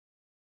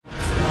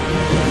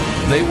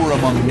They were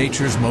among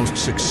nature's most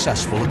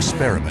successful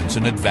experiments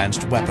in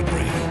advanced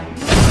weaponry.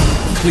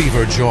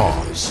 Cleaver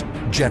jaws,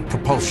 jet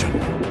propulsion,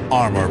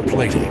 armor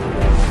plating.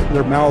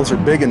 Their mouths are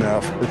big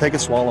enough that they could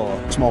swallow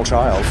a small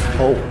child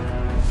whole.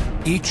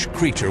 Each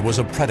creature was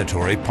a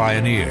predatory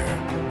pioneer.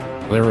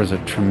 There was a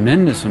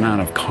tremendous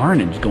amount of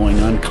carnage going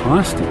on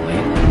constantly.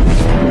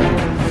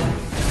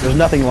 There's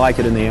nothing like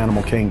it in the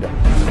animal kingdom.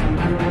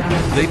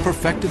 They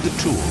perfected the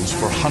tools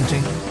for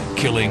hunting,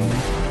 killing,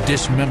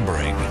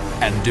 dismembering,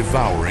 and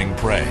devouring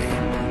prey.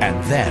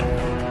 And then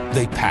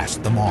they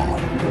passed them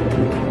on.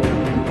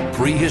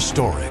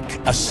 Prehistoric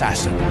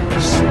assassins.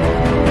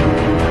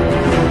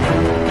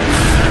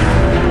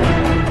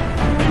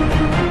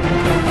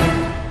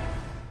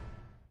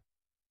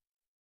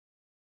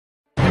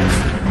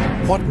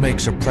 What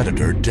makes a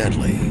predator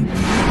deadly?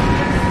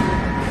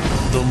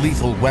 The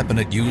lethal weapon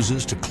it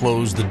uses to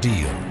close the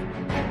deal.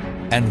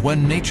 And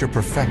when nature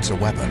perfects a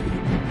weapon,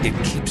 it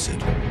keeps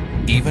it,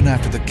 even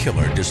after the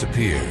killer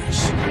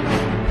disappears.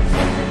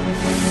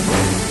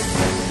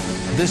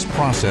 This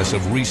process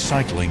of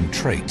recycling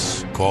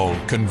traits, called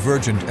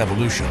convergent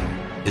evolution,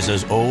 is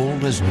as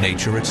old as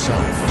nature itself.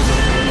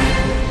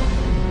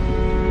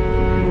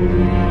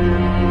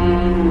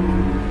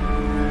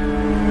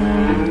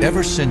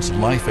 Ever since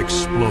life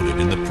exploded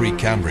in the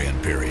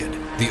Precambrian period,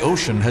 the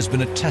ocean has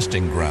been a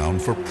testing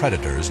ground for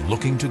predators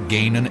looking to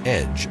gain an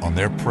edge on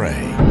their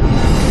prey.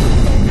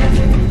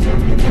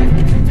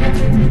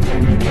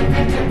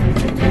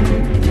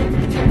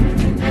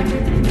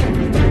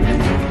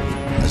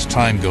 As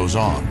time goes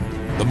on,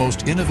 the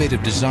most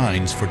innovative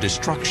designs for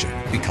destruction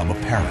become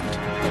apparent.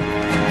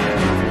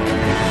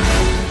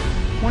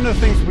 One of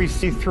the things we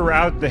see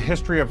throughout the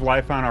history of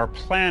life on our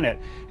planet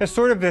is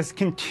sort of this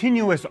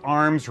continuous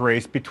arms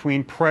race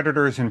between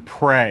predators and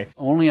prey.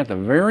 Only at the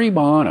very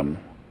bottom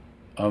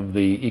of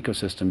the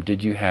ecosystem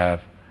did you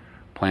have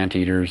plant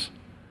eaters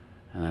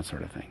and that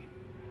sort of thing.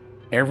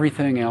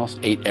 Everything else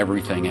ate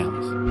everything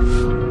else.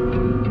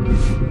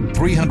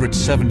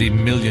 370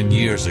 million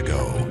years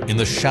ago, in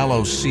the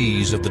shallow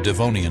seas of the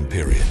Devonian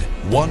period,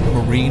 one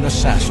marine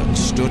assassin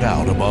stood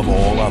out above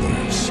all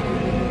others.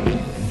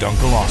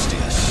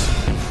 Dunkleosteus.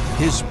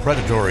 His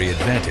predatory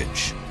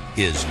advantage,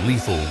 his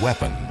lethal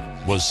weapon,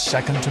 was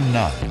second to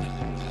none.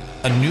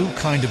 A new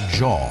kind of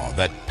jaw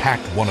that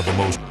packed one of the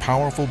most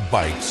powerful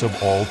bites of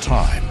all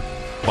time.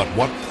 But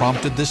what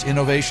prompted this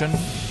innovation?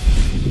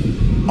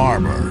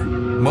 Armor.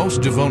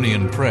 Most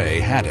Devonian prey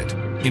had it,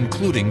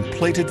 including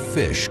plated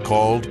fish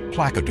called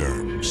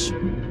placoderms.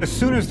 As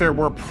soon as there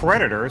were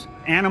predators,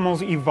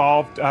 animals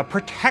evolved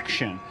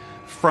protection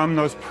from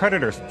those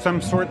predators,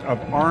 some sort of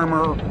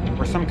armor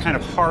or some kind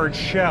of hard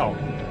shell.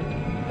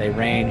 They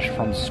ranged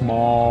from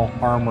small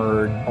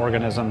armored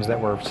organisms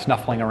that were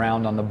snuffling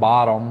around on the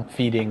bottom,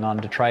 feeding on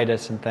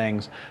detritus and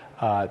things,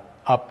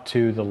 up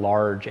to the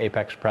large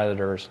apex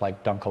predators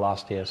like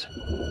Dunkleosteus.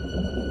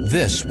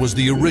 This was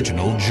the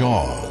original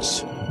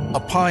Jaws. A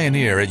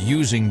pioneer at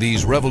using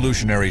these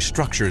revolutionary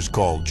structures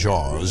called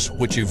jaws,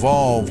 which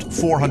evolved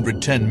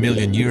 410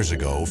 million years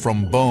ago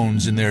from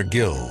bones in their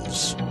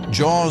gills.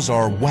 Jaws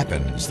are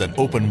weapons that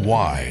open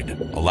wide,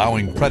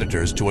 allowing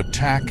predators to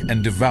attack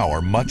and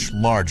devour much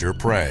larger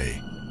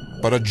prey.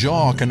 But a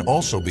jaw can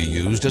also be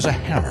used as a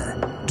hammer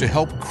to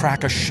help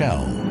crack a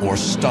shell or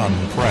stun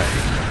prey.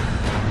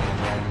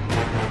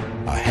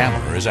 A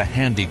hammer is a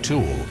handy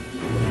tool,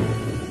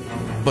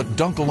 but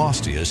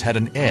Dunkleosteus had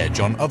an edge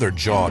on other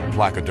jawed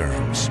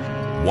placoderms,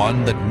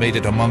 one that made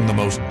it among the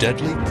most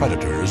deadly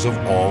predators of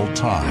all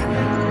time.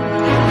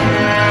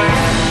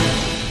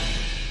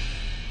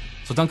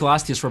 So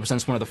Dunkleosteus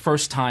represents one of the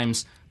first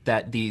times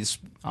that these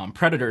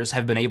predators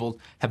have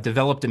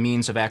developed a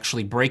means of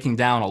actually breaking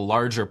down a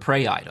larger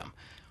prey item.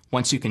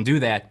 Once you can do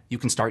that, you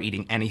can start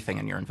eating anything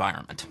in your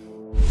environment.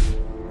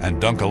 And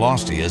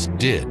Dunkleosteus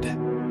did.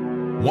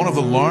 One of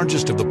the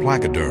largest of the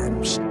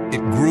placoderms,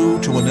 it grew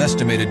to an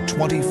estimated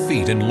 20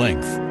 feet in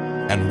length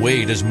and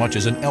weighed as much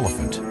as an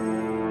elephant.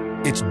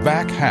 Its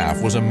back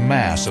half was a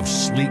mass of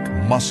sleek,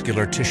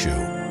 muscular tissue,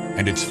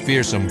 and its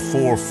fearsome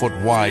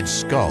 4-foot-wide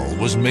skull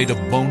was made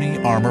of bony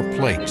armor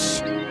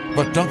plates.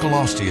 But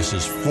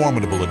Dunkleosteus's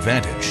formidable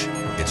advantage,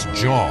 its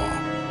jaw,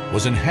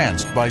 was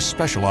enhanced by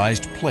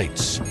specialized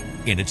plates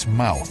in its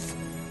mouth.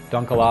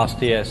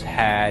 Dunkleosteus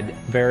had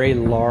very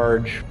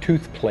large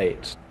tooth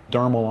plates,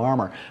 dermal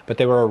armor, but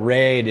they were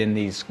arrayed in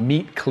these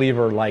meat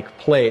cleaver-like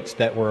plates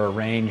that were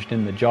arranged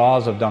in the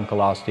jaws of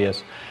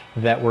Dunkleosteus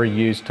that were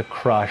used to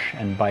crush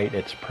and bite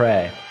its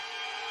prey.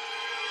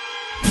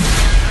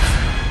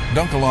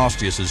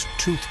 Dunkleosteus's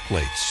tooth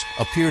plates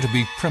appear to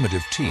be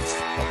primitive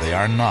teeth, but they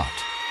are not.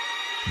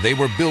 They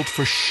were built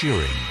for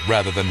shearing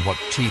rather than what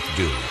teeth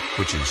do,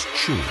 which is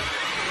chew.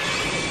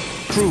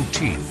 True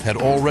teeth had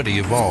already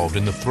evolved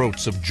in the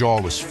throats of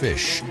jawless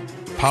fish.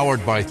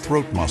 Powered by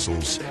throat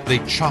muscles, they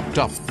chopped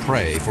up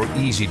prey for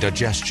easy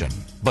digestion.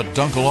 But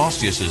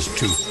Dunkleosteus's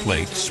tooth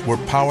plates were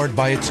powered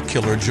by its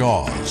killer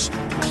jaws,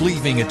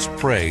 cleaving its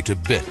prey to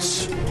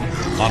bits.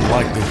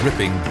 Unlike the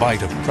ripping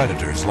bite of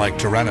predators like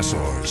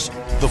tyrannosaurs,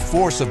 The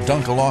force of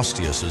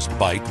Dunkleosteus's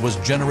bite was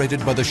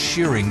generated by the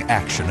shearing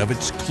action of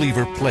its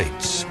cleaver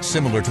plates,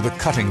 similar to the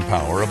cutting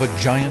power of a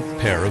giant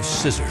pair of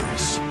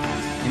scissors.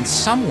 In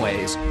some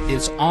ways,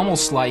 it's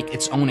almost like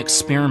its own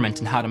experiment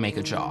in how to make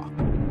a jaw.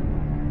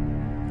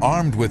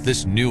 Armed with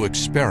this new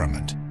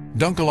experiment,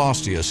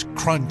 Dunkleosteus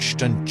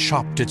crunched and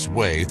chopped its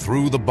way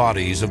through the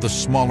bodies of the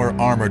smaller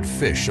armored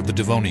fish of the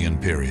Devonian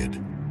period.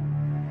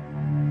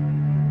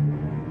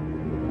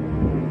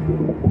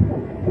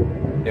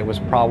 It was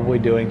probably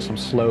doing some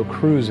slow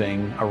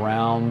cruising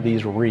around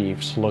these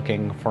reefs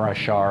looking for a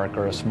shark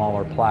or a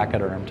smaller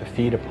placoderm to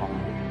feed upon.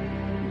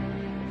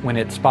 When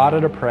it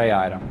spotted a prey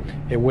item,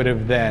 it would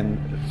have then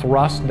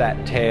thrust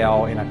that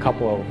tail in a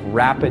couple of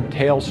rapid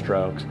tail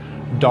strokes,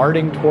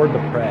 darting toward the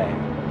prey.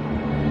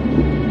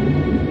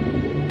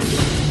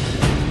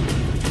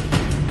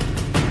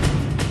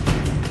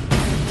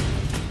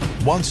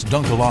 Once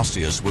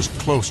Dunkleosteus was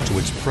close to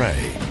its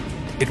prey,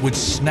 it would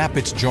snap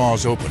its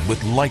jaws open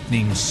with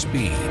lightning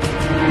speed.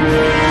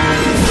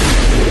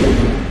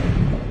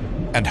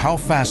 And how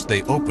fast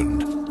they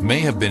opened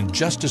may have been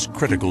just as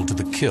critical to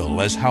the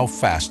kill as how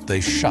fast they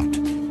shut.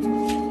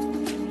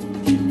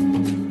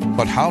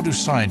 But how do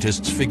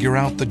scientists figure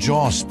out the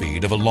jaw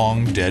speed of a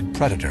long-dead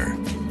predator?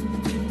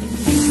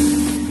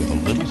 With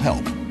a little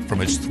help from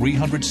its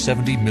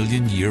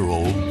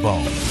 370-million-year-old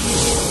bone.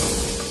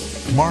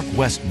 Mark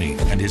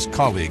Westneat and his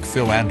colleague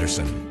Phil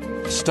Anderson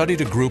studied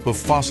a group of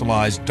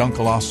fossilized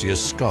Dunkleosteus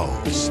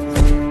skulls.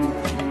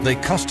 They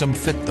custom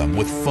fit them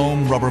with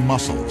foam rubber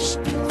muscles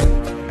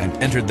and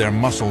entered their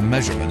muscle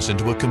measurements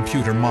into a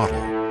computer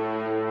model.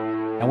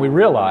 And we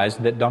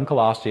realized that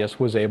Dunkleosteus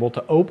was able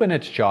to open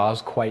its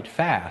jaws quite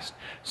fast,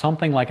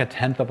 something like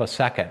 1/10 of a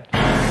second.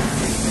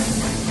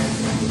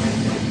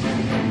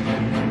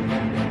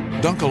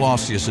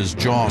 Dunkleosteus's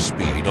jaw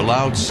speed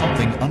allowed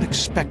something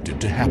unexpected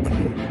to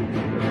happen.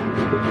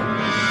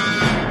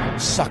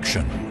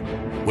 Suction,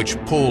 which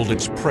pulled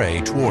its prey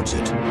towards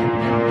it.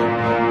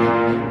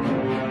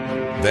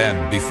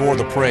 Then, before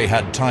the prey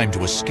had time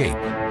to escape,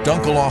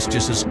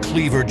 Dunkleosteus's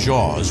cleaver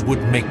jaws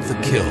would make the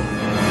kill.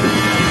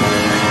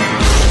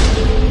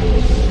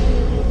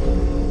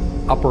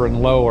 Upper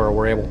and lower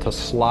were able to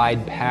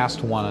slide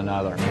past one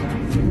another.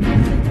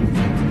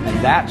 And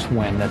that's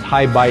when the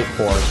high bite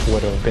force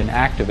would have been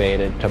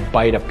activated to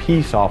bite a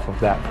piece off of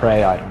that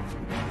prey item.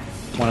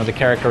 One of the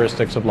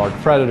characteristics of large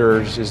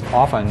predators is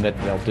often that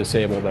they'll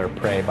disable their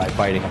prey by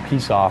biting a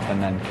piece off and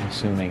then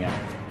consuming it.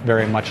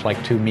 Very much like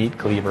two meat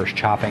cleavers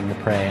chopping the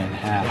prey in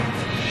half.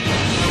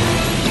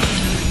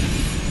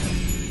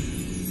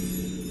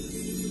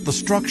 The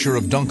structure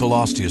of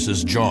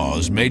Dunkleosteus's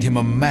jaws made him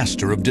a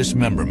master of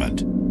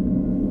dismemberment.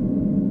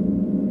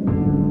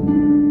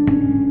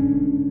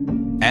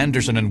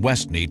 Anderson and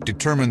Westneat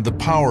determined the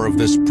power of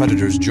this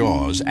predator's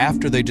jaws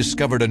after they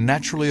discovered a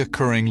naturally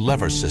occurring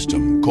lever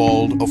system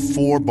called a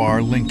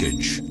 4-bar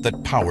linkage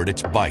that powered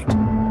its bite.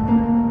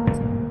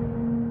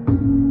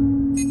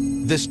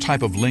 This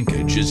type of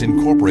linkage is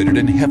incorporated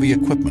in heavy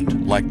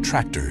equipment like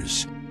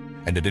tractors,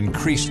 and it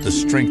increased the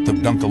strength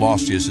of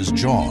Dunkleosteus's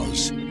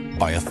jaws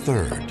by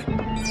 1/3.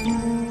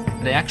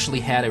 They actually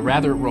had a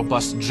rather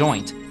robust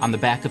joint on the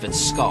back of its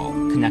skull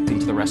connecting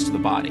to the rest of the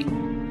body.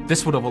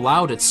 This would have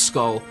allowed its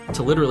skull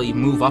to literally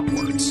move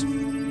upwards.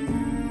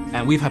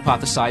 And we've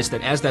hypothesized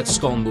that as that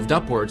skull moved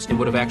upwards, it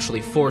would have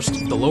actually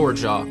forced the lower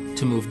jaw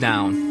to move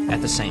down at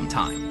the same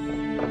time.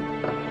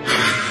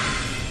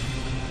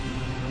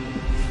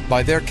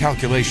 By their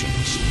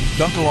calculations,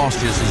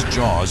 Dunkleosteus's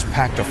jaws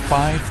packed a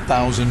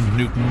 5,000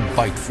 Newton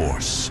bite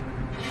force.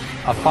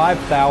 A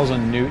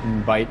 5,000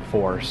 Newton bite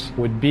force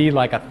would be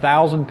like a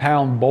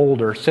 1,000-pound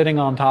boulder sitting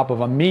on top of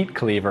a meat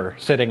cleaver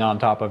sitting on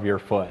top of your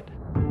foot.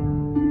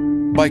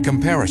 By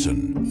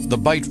comparison, the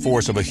bite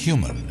force of a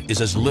human is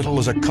as little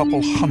as a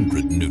couple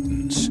hundred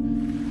newtons.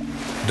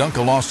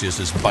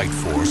 Dunkleosteus's bite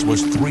force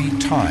was 3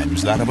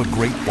 times that of a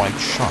great white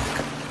shark.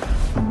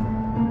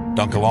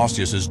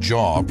 Dunkleosteus's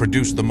jaw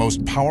produced the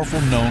most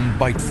powerful known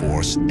bite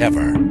force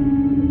ever.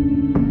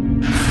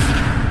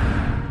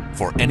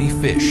 For any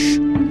fish,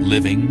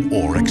 living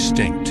or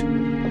extinct.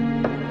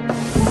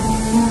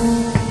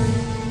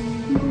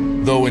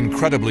 Though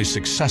incredibly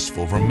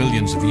successful for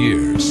millions of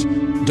years,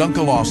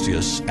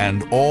 Dunkleosteus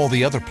and all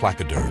the other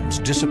placoderms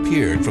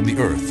disappeared from the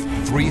Earth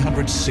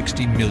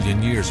 360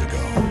 million years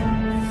ago.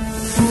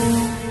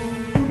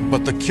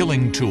 But the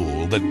killing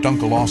tool that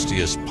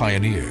Dunkleosteus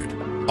pioneered,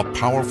 a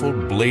powerful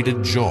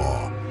bladed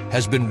jaw,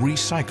 has been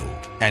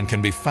recycled and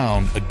can be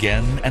found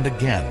again and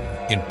again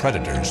in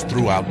predators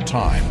throughout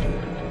time.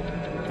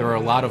 There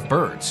are a lot of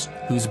birds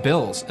whose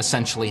bills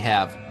essentially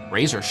have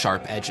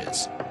razor-sharp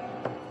edges.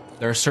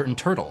 There are certain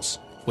turtles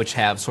which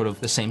have sort of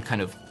the same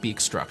kind of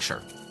beak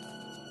structure.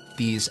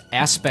 These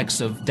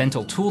aspects of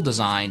dental tool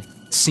design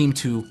seem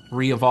to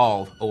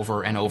re-evolve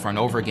over and over and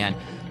over again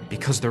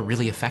because they're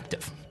really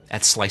effective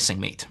at slicing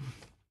meat.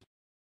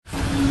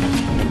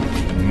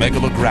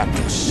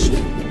 Megalograptus,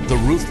 The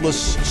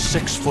ruthless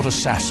 6-foot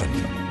assassin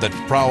that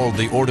prowled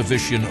the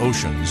Ordovician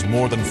oceans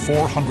more than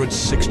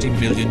 460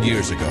 million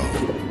years ago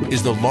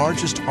is the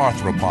largest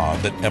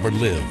arthropod that ever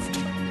lived,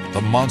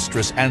 the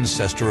monstrous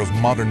ancestor of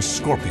modern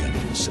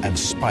scorpions and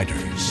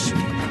spiders.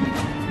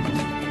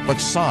 But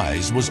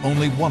size was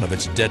only one of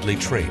its deadly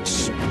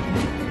traits.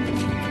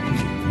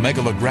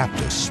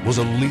 Megalograptus was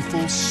a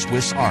lethal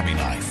Swiss Army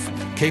knife,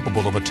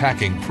 capable of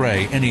attacking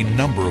prey any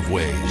number of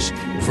ways.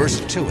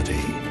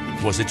 Versatility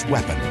was its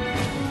weapon.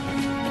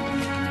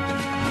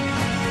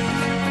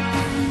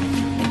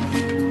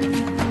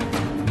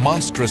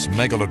 Monstrous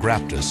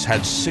Megalograptus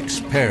had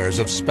 6 pairs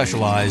of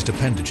specialized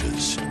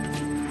appendages: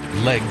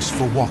 legs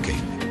for walking,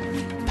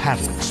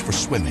 paddles for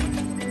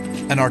swimming,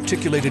 an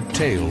articulated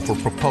tail for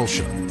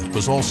propulsion that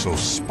was also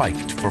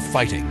spiked for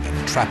fighting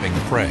and trapping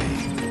prey.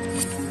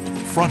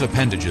 Front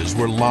appendages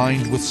were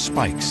lined with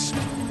spikes.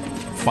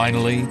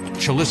 Finally,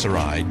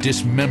 chelicerae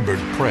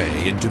dismembered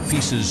prey into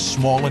pieces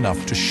small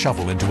enough to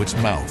shovel into its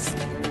mouth.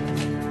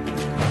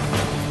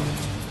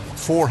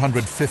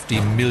 450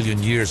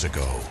 million years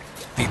ago,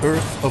 the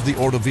Earth of the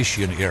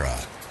Ordovician era,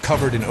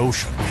 covered in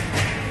ocean,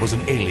 was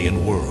an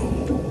alien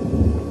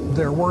world.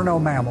 There were no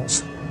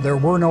mammals, there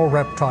were no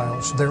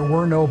reptiles, there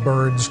were no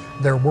birds,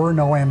 there were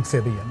no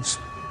amphibians.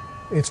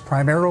 It's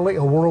primarily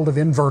a world of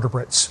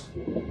invertebrates.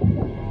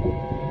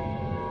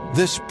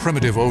 This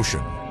primitive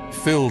ocean,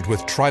 filled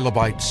with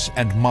trilobites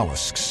and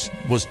mollusks,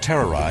 was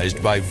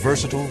terrorized by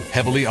versatile,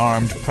 heavily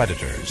armed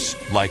predators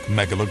like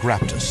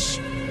Megalograptus.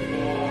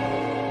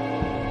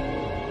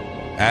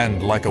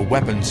 And like a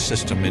weapons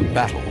system in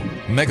battle,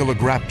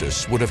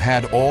 Megalograptus would have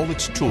had all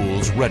its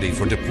tools ready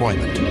for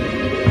deployment.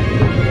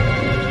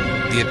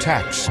 The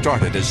attack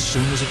started as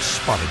soon as it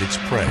spotted its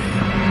prey.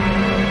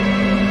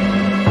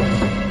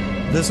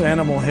 This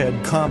animal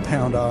had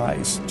compound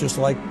eyes, just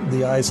like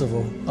the eyes of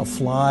a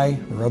fly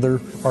or other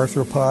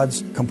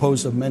arthropods,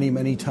 composed of many,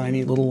 many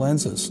tiny little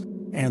lenses.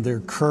 And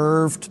they're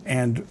curved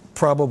and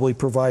probably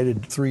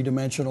provided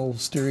three-dimensional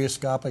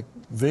stereoscopic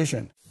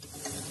vision.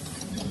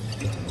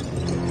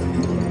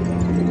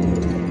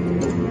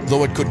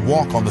 Though it could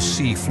walk on the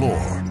sea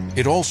floor,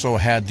 it also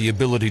had the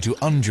ability to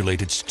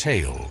undulate its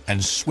tail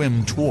and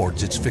swim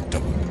towards its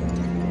victim.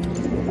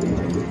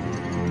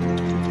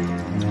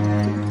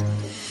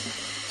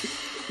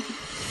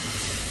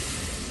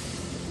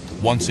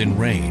 Once in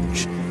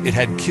range, it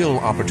had kill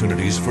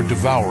opportunities for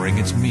devouring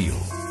its meal.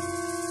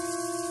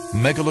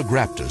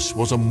 Megalograptus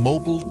was a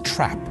mobile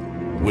trap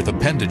with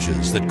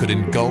appendages that could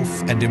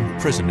engulf and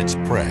imprison its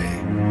prey.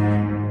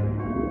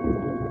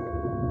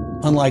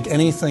 Unlike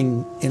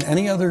anything in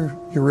any other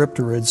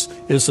Eurypterids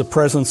is the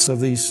presence of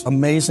these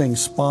amazing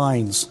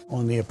spines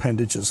on the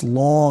appendages,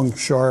 long,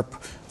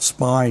 sharp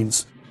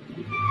spines.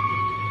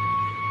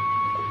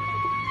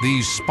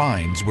 These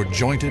spines were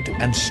jointed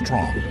and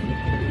strong.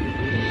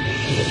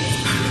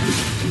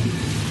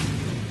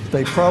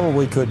 They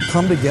probably could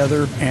come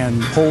together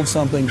and hold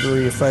something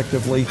very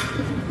effectively.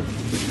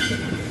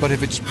 But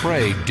if its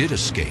prey did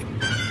escape,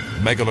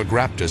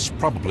 Megalograptus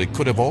probably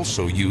could have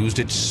also used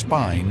its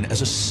spine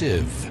as a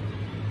sieve.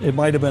 It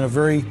might have been a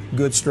very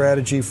good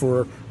strategy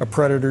for a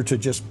predator to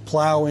just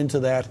plow into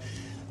that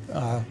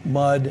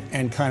mud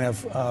and kind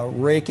of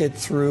rake it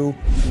through,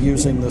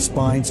 using the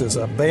spines as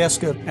a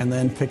basket and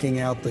then picking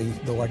out the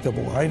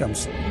delectable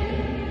items.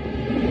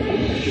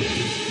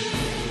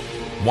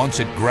 Once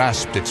it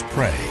grasped its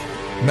prey,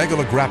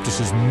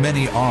 Megalograptus's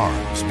many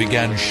arms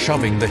began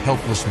shoving the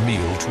helpless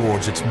meal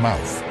towards its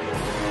mouth.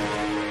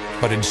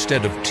 But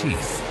instead of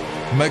teeth,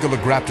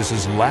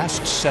 Megalograptus's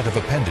last set of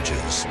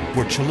appendages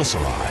were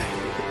chelicerae,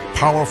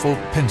 powerful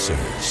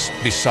pincers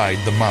beside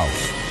the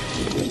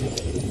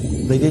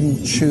mouth. They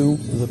didn't chew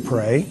the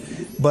prey,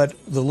 but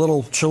the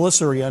little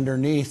chelicerae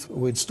underneath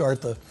would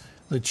start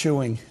the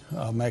chewing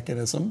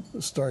mechanism,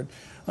 start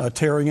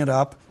tearing it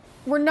up.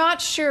 We're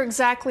not sure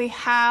exactly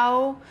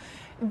how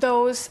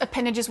those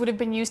appendages would have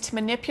been used to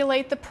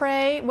manipulate the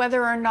prey,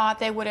 whether or not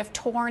they would have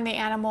torn the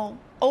animal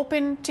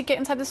open to get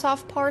inside the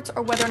soft parts,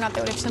 or whether or not they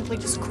would have simply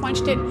just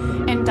crunched it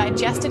and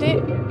digested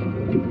it.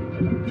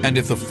 And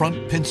if the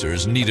front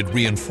pincers needed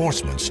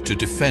reinforcements to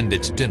defend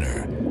its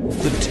dinner,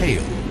 the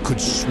tail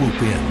could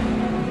swoop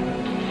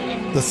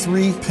in. The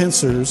 3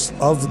 pincers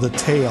of the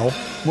tail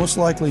most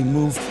likely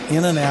moved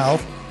in and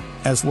out,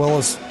 as well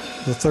as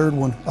the third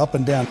one up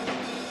and down.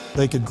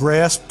 They could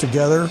grasp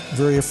together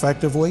very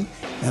effectively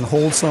and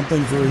hold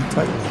something very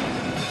tightly.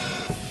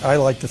 I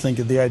like to think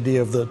of the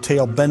idea of the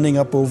tail bending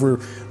up over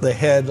the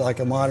head like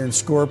a modern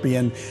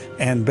scorpion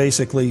and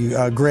basically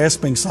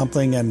grasping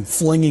something and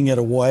flinging it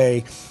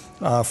away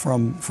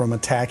from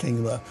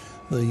attacking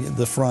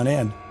the front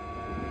end.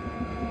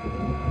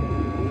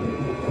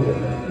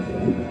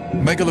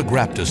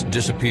 Megalograptus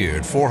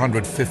disappeared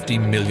 450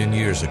 million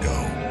years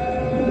ago.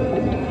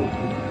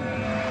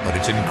 But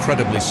its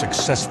incredibly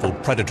successful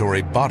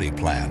predatory body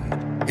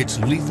plan, its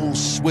lethal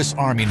Swiss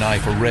Army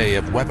knife array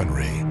of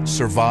weaponry,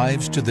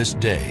 survives to this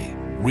day,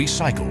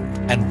 recycled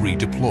and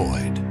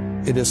redeployed.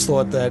 It is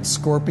thought that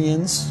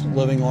scorpions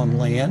living on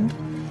land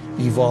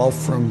evolved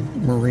from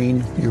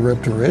marine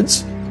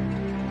Eurypterids.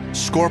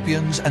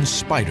 Scorpions and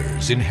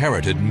spiders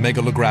inherited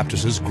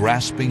Megalograptus's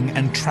grasping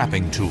and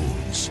trapping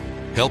tools,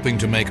 helping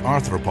to make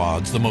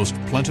arthropods the most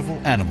plentiful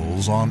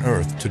animals on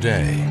Earth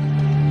today.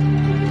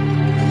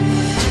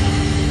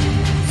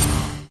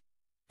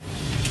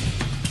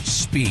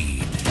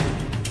 Speed.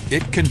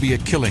 It can be a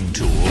killing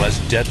tool as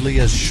deadly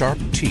as sharp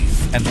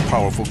teeth and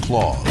powerful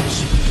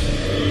claws.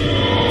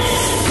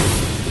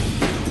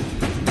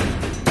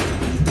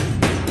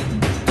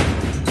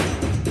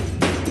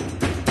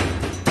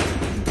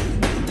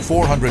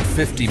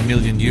 450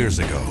 million years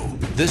ago,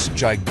 this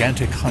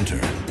gigantic hunter,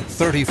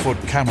 30-foot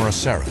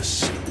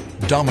Camarasaurus,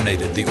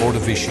 dominated the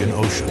Ordovician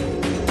Ocean.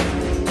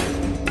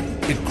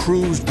 It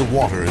cruised the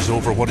waters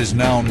over what is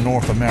now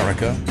North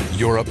America,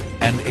 Europe,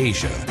 and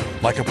Asia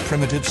like a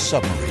primitive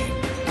submarine.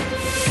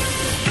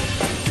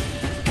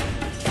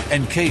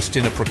 Encased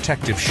in a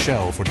protective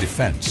shell for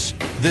defense,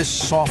 this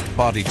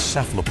soft-bodied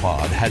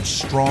cephalopod had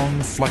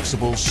strong,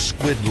 flexible,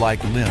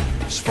 squid-like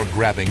limbs for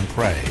grabbing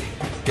prey.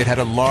 It had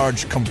a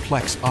large,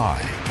 complex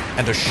eye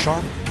and a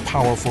sharp,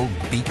 powerful,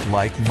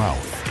 beak-like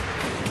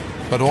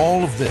mouth. But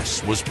all of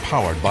this was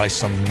powered by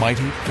some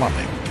mighty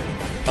plumbing,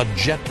 a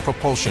jet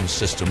propulsion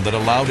system that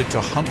allowed it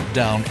to hunt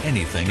down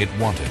anything it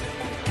wanted.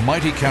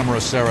 Mighty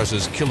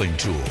Camarasaurus's killing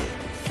tool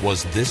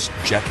was this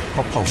jet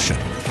propulsion.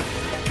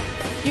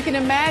 You can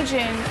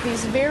imagine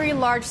these very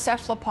large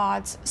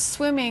cephalopods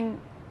swimming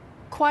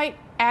quite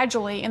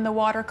agilely in the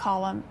water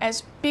column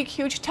as big,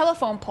 huge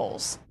telephone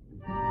poles.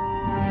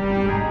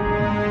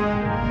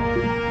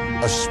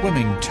 A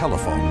swimming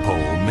telephone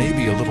pole may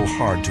be a little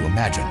hard to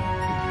imagine.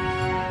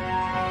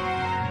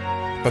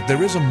 But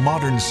there is a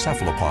modern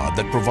cephalopod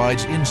that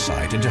provides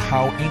insight into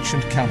how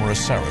ancient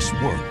Camarasaurus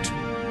worked.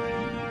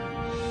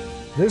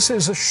 This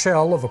is a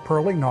shell of a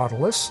pearly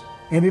nautilus,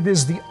 and it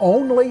is the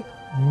only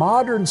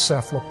modern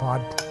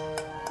cephalopod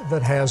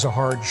that has a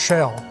hard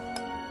shell.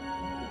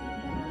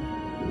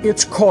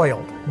 It's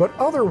coiled, but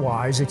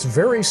otherwise it's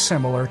very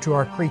similar to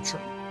our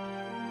creature,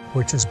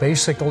 which is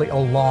basically a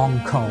long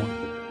cone.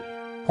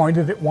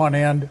 Pointed at one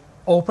end,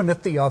 open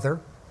at the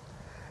other.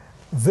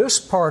 This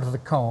part of the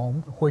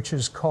cone, which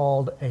is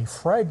called a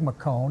phragma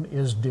cone,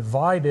 is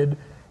divided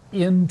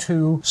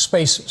into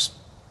spaces.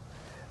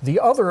 The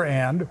other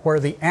end, where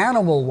the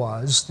animal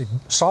was, the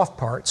soft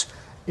parts,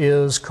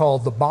 is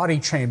called the body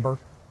chamber.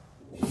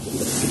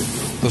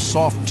 The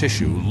soft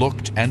tissue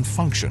looked and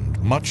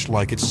functioned much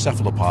like its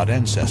cephalopod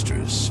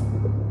ancestors.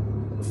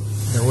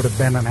 There would have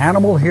been an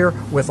animal here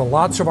with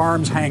lots of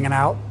arms hanging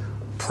out,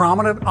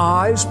 prominent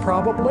eyes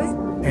probably,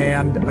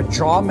 and a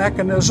jaw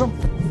mechanism,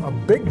 a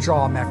big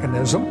jaw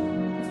mechanism.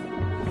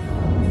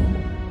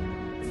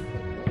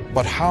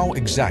 But how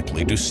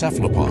exactly do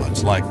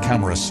cephalopods like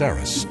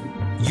Camarasaurus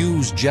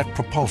use jet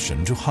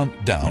propulsion to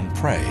hunt down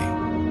prey?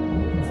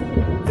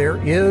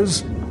 There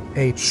is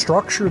a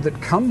structure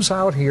that comes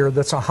out here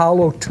that's a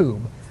hollow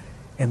tube,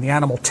 and the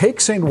animal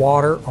takes in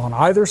water on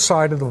either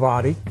side of the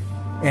body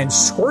and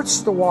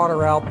squirts the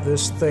water out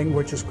this thing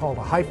which is called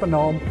a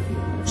hyponome.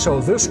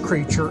 So this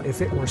creature,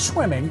 if it were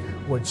swimming,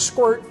 would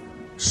squirt,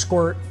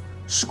 squirt,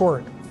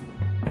 squirt.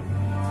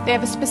 They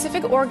have a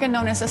specific organ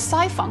known as a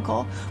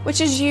siphuncle,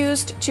 which is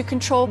used to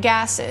control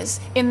gases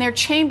in their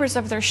chambers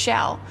of their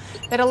shell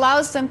that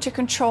allows them to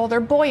control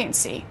their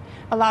buoyancy,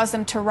 allows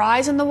them to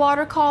rise in the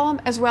water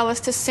column as well as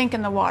to sink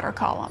in the water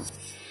column.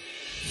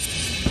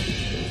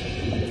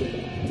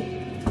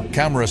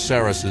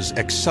 Camarasaurus's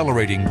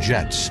accelerating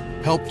jets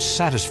helped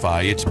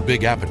satisfy its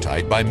big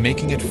appetite by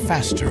making it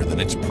faster than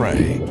its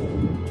prey.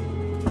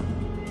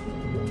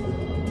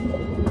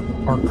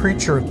 Our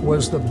creature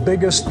was the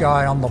biggest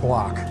guy on the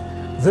block.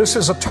 This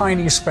is a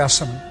tiny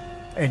specimen,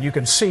 and you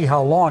can see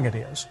how long it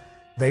is.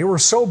 They were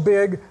so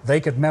big, they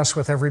could mess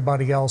with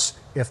everybody else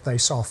if they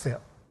saw fit.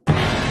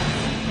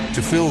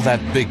 To fill that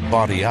big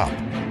body up,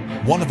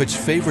 one of its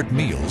favorite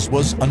meals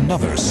was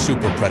another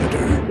super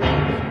predator,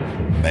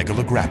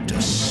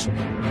 Megalograptus.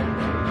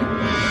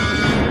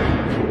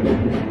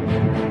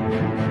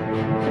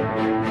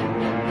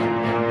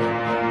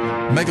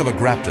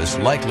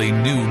 Megalograptus likely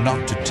knew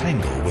not to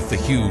tangle with the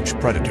huge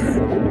predator,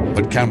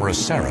 but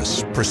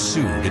Camarasaurus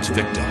pursued its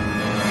victim.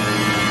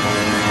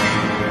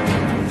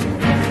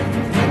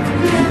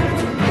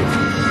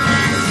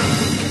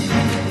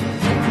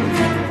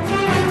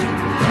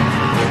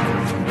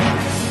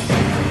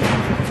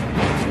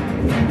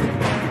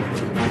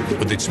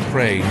 With its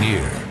prey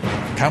near,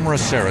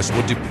 Camarasaurus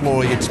would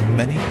deploy its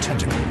many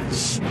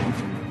tentacles.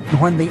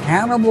 When the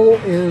animal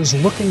is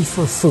looking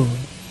for food,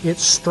 it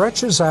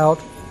stretches out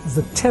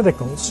the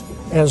tentacles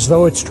as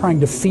though it's trying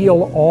to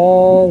feel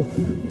all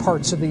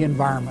parts of the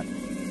environment.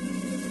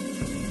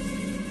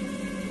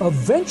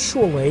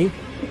 Eventually,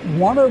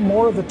 one or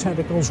more of the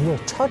tentacles will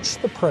touch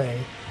the prey,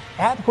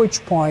 at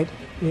which point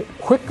it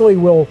quickly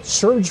will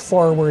surge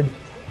forward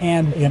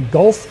and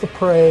engulf the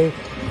prey.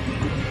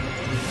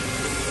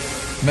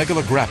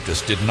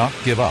 Megalograptus did not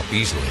give up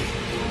easily.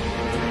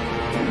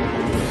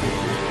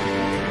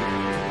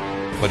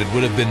 But it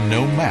would have been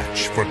no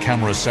match for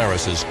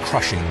Camarasaurus's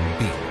crushing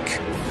beak.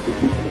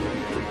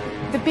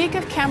 The beak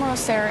of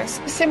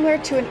Camarasaurus is similar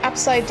to an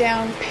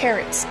upside-down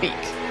parrot's beak.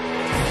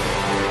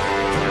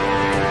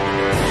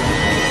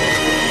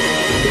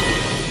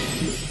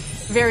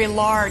 Very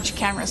large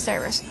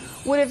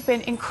Camarasaurus would have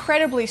been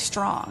incredibly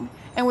strong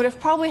and would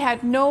have probably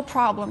had no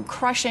problem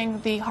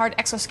crushing the hard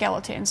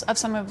exoskeletons of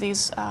some of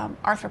these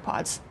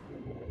arthropods.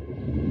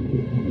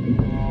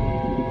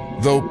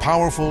 Though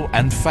powerful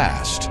and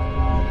fast,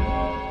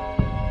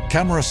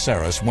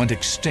 Camarasaurus went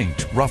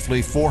extinct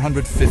roughly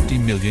 450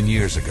 million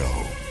years ago.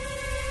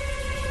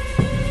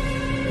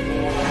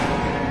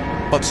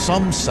 But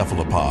some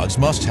cephalopods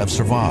must have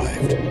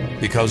survived,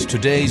 because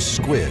today's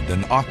squid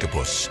and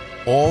octopus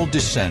all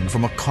descend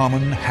from a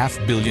common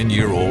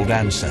half-billion-year-old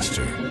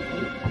ancestor.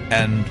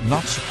 And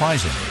not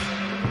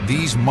surprisingly,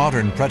 these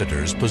modern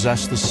predators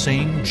possess the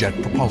same jet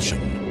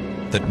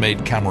propulsion that made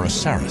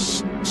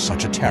Camarasaurus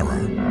such a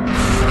terror.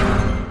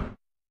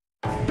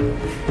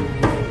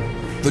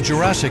 The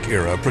Jurassic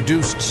era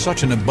produced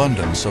such an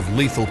abundance of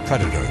lethal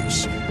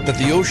predators that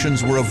the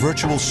oceans were a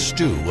virtual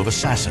stew of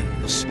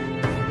assassins,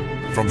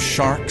 from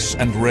sharks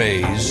and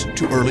rays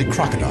to early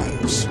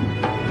crocodiles.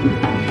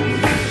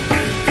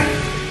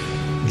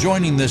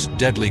 Joining this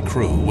deadly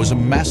crew was a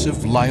massive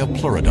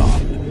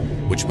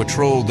Liopleurodon, which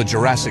patrolled the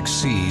Jurassic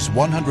seas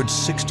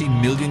 160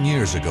 million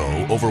years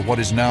ago over what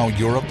is now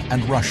Europe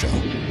and Russia.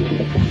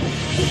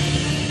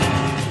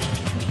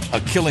 A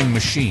killing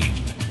machine,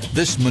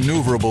 this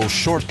maneuverable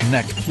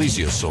short-necked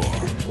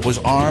plesiosaur was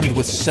armed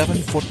with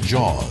 7-foot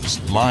jaws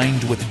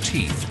lined with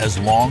teeth as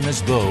long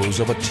as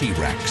those of a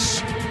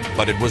T-Rex.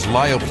 But it was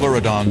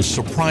Liopleurodon's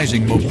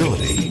surprising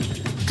mobility,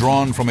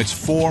 drawn from its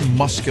 4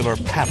 muscular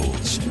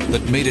paddles,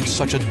 that made it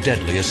such a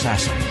deadly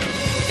assassin.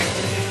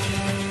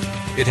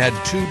 It had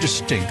 2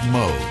 distinct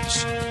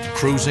modes,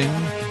 cruising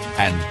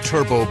and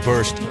turbo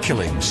burst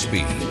killing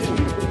speed.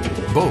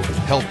 Both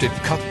helped it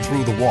cut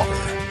through the water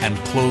and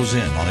close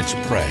in on its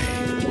prey.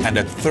 And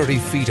at 30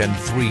 feet and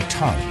 3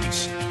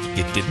 tons,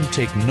 it didn't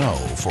take no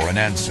for an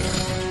answer.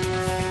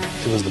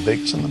 It was the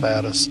biggest and the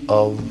baddest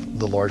of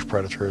the large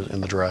predators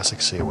in the Jurassic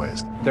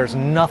seaways. There's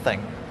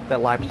nothing that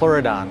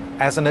Liopleurodon,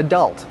 as an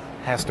adult,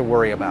 has to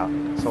worry about.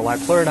 So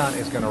Liopleurodon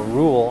is going to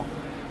rule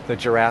the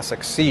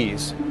Jurassic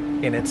seas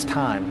in its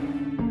time.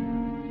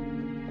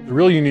 The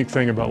real unique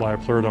thing about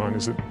Liopleurodon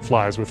is it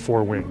flies with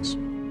 4 wings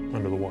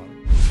under the water.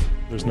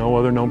 There's no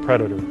other known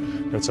predator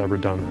that's ever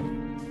done that.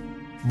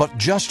 But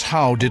just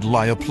how did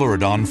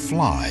Liopleurodon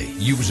fly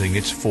using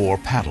its 4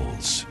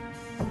 paddles?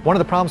 One of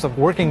the problems of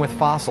working with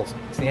fossils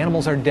is the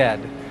animals are dead,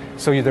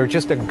 so they're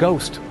just a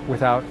ghost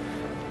without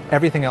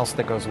everything else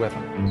that goes with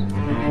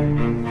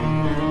them.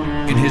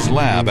 In his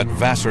lab at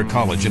Vassar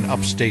College in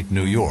upstate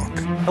New York.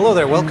 Hello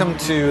there, welcome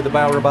to the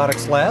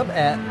Biorobotics Lab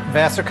at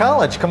Vassar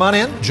College. Come on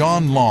in.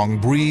 John Long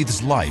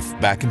breathes life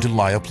back into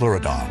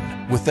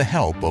Liopleurodon with the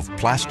help of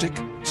plastic,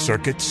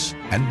 circuits,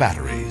 and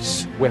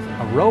batteries. With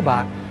a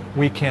robot,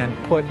 we can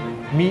put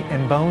meat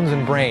and bones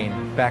and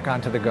brain back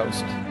onto the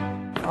ghost.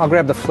 I'll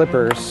grab the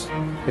flippers,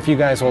 if you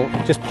guys will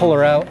just pull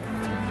her out.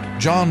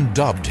 John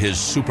dubbed his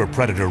super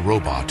predator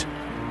robot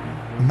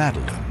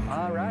Madeline.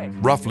 All right.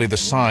 Roughly the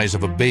size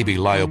of a baby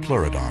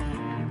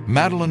Liopleurodon.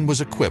 Madeline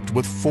was equipped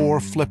with 4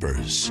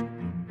 flippers.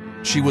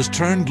 She was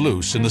turned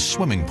loose in the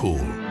swimming pool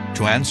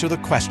to answer the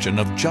question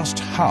of just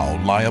how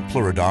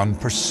Liopleurodon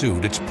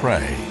pursued its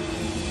prey.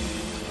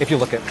 If you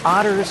look at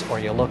otters, or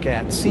you look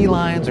at sea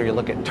lions, or you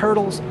look at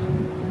turtles,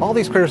 all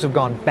these critters have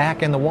gone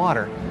back in the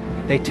water.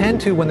 They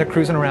tend to, when they're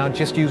cruising around,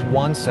 just use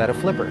one set of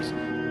flippers.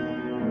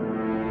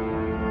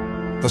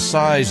 The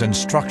size and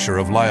structure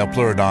of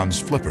Liopleurodon's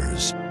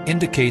flippers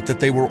indicate that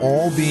they were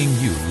all being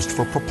used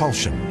for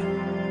propulsion.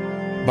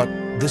 But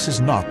this is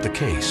not the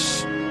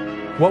case.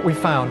 What we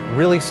found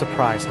really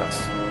surprised us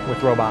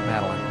with Robot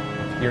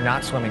Madeline. You're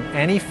not swimming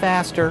any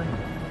faster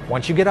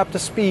once you get up to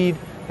speed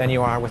than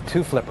you are with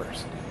 2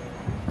 flippers.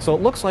 So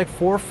it looks like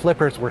 4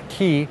 flippers were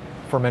key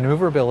for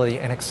maneuverability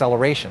and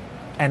acceleration,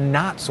 and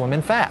not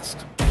swimming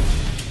fast.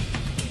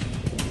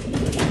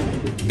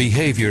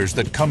 Behaviors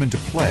that come into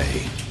play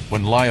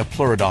when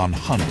Liopleurodon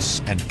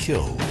hunts and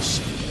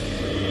kills.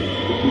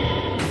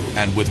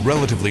 And with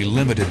relatively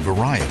limited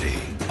variety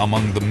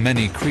among the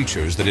many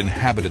creatures that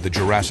inhabited the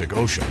Jurassic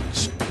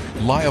oceans,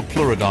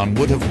 Liopleurodon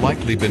would have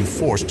likely been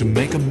forced to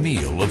make a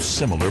meal of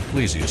similar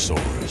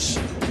plesiosaurs.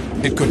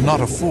 It could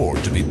not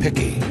afford to be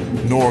picky,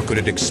 nor could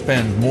it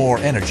expend more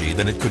energy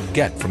than it could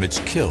get from its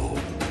kill.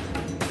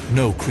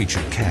 No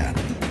creature can.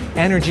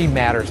 Energy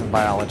matters in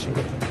biology,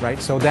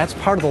 right? So that's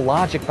part of the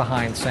logic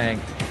behind saying,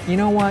 you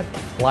know what,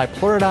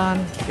 Liopleurodon,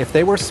 if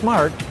they were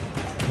smart,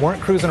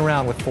 weren't cruising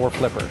around with 4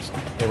 flippers.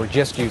 They were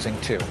just using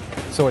 2.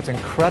 So it's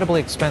incredibly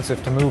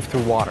expensive to move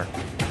through water.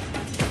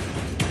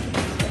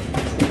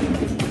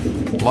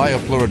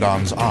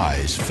 Liopleurodon's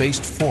eyes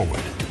faced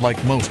forward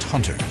like most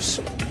hunters,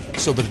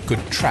 so that it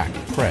could track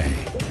prey.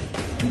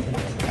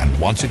 And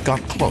once it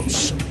got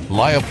close,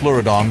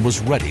 Liopleurodon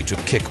was ready to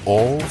kick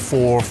all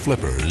 4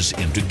 flippers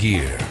into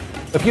gear.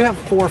 If you have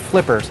 4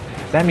 flippers,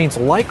 that means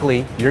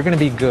likely you're going to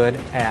be good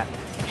at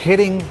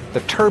hitting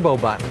the turbo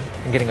button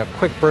and getting a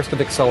quick burst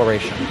of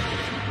acceleration.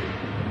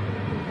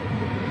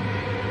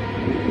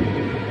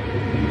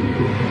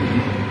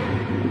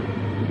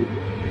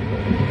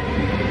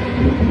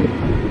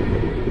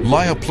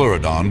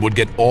 Liopleurodon would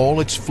get all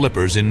its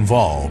flippers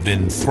involved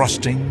in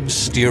thrusting,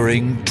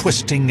 steering,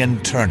 twisting,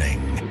 and turning,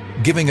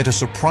 giving it a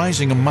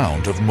surprising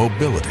amount of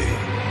mobility.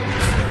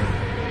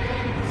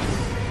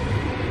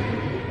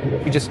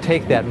 You just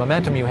take that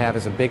momentum you have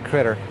as a big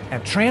critter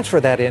and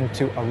transfer that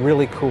into a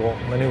really cool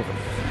maneuver.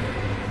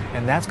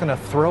 And that's going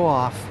to throw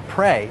off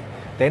prey.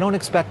 They don't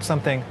expect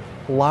something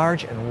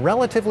large and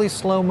relatively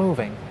slow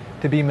moving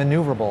to be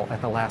maneuverable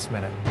at the last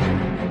minute.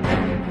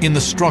 In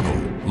the struggle,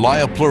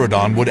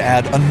 Liopleurodon would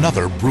add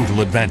another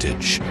brutal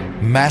advantage: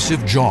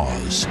 massive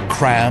jaws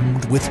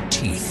crammed with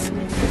teeth.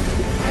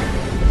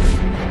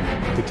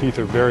 The teeth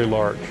are very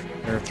large.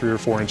 They're 3 or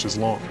 4 inches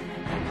long.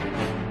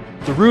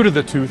 The root of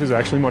the tooth is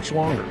actually much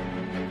longer,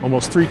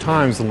 almost 3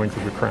 times the length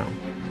of the crown.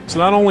 So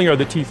not only are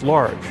the teeth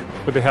large,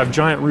 but they have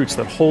giant roots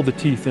that hold the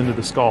teeth into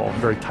the skull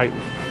very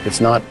tightly.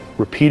 It's not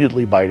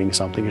repeatedly biting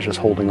something, it's just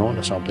holding on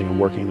to something and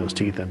working those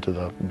teeth into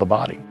the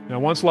body. Now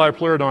once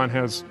Liopleurodon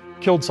has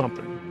killed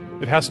something,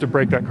 it has to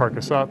break that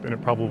carcass up, and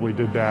it probably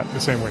did that the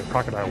same way a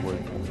crocodile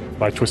would,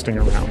 by twisting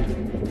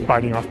around,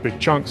 biting off big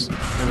chunks,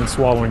 and then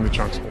swallowing the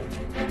chunks whole.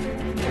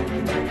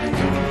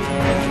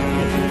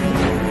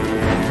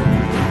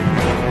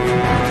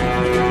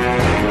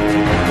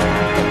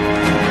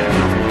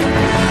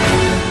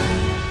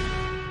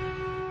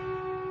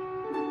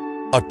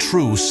 A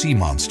true sea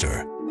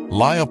monster,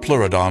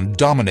 Liopleurodon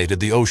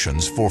dominated the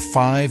oceans for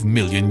 5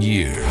 million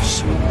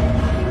years.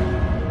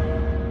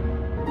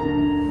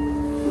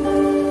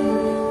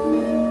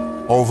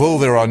 Although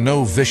there are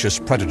no vicious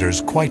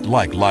predators quite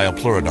like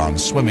Liopleurodon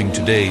swimming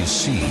today's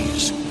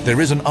seas, there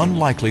is an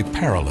unlikely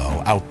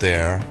parallel out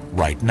there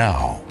right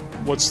now.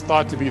 What's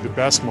thought to be the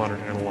best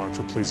modern analog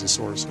for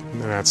plesiosaurs,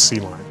 and that's sea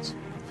lions.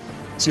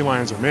 Sea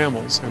lions are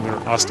mammals, and their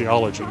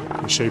osteology,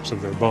 the shapes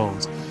of their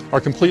bones, are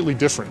completely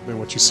different than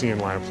what you see in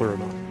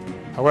Liopleurodon.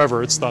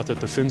 However, it's thought that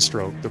the fin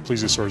stroke that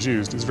plesiosaurs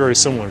used is very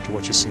similar to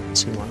what you see in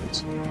sea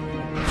lions.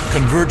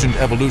 Convergent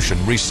evolution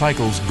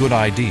recycles good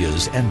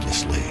ideas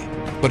endlessly,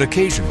 but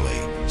occasionally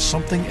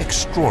something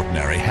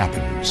extraordinary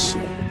happens.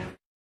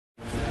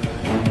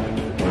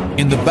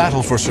 In the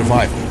battle for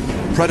survival,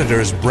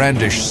 predators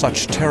brandish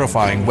such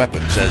terrifying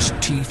weapons as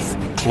teeth,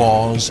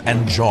 claws,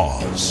 and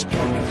jaws.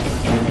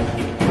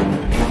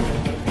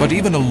 But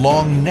even a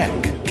long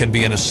neck can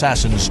be an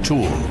assassin's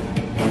tool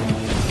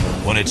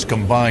when it's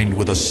combined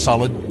with a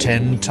solid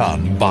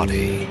 10-ton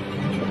body.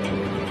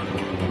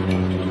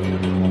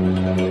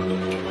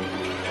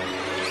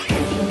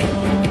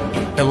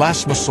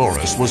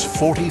 Elasmosaurus was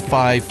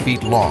 45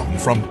 feet long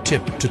from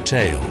tip to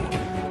tail,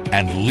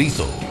 and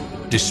lethal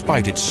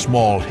despite its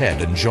small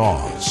head and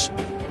jaws.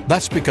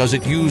 That's because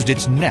it used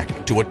its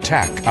neck to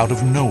attack out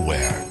of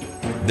nowhere.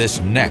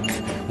 This neck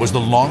was the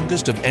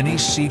longest of any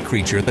sea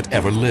creature that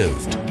ever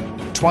lived,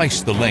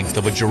 twice the length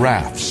of a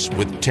giraffe's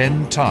with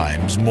 10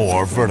 times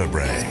more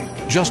vertebrae.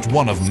 Just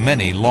one of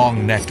many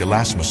long-necked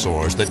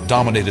elasmosaurs that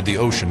dominated the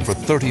ocean for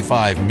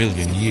 35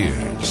 million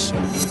years.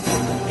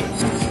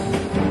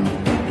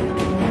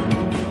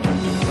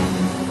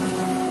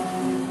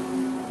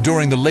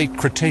 During the late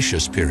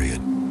Cretaceous period,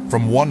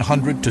 from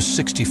 100 to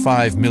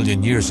 65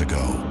 million years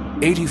ago,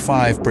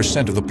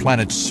 85% of the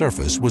planet's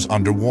surface was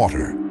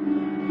underwater.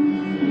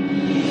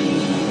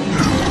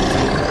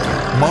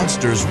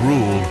 Monsters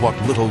ruled what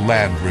little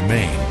land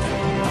remained.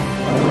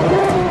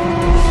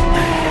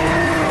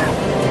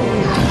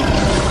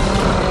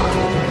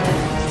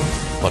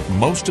 But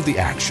most of the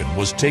action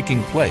was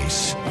taking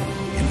place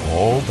in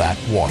all that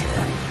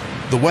water.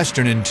 The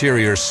Western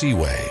Interior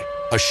Seaway,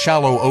 a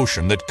shallow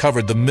ocean that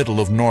covered the middle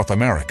of North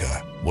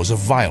America, was a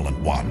violent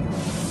one.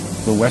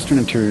 The Western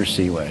Interior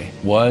Seaway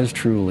was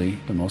truly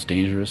the most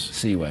dangerous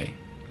seaway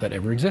that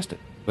ever existed.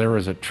 There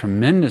was a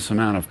tremendous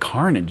amount of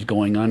carnage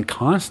going on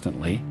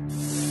constantly.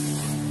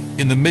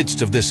 In the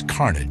midst of this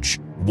carnage,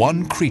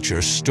 one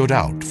creature stood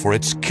out for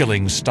its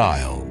killing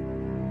style.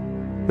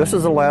 This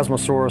is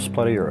Elasmosaurus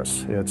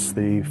platyurus. It's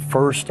the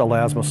first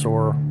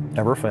elasmosaur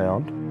ever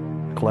found,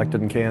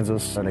 collected in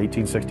Kansas in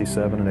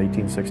 1867 and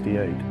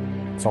 1868.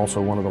 It's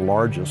also one of the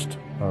largest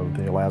of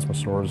the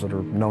elasmosaurs that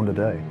are known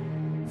today.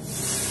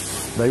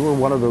 They were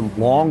one of the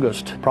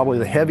longest, probably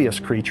the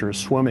heaviest creatures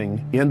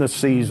swimming in the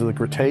seas of the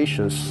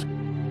Cretaceous.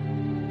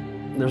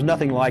 There's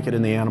nothing like it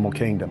in the animal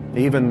kingdom.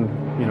 Even,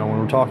 when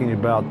we're talking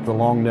about the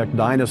long-necked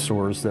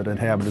dinosaurs that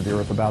inhabited the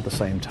Earth about the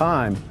same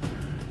time,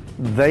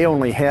 they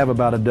only have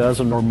about a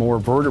dozen or more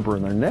vertebrae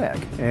in their neck.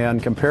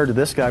 And compared to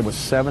this guy with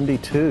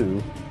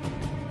 72,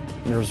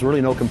 there's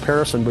really no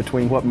comparison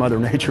between what Mother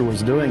Nature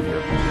was doing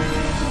here.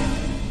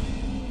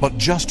 But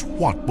just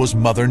what was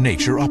Mother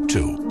Nature up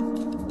to?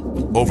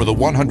 Over the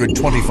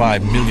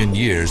 125 million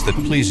years that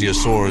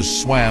plesiosaurs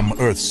swam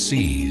Earth's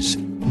seas,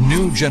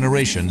 new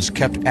generations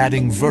kept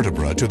adding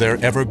vertebra to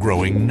their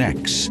ever-growing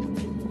necks,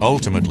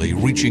 ultimately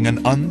reaching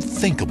an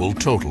unthinkable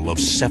total of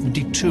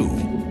 72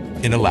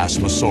 in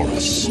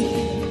Elasmosaurus.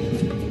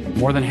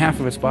 More than half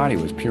of its body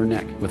was pure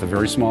neck with a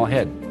very small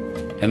head.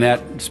 And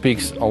that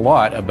speaks a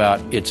lot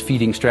about its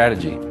feeding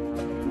strategy.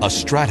 A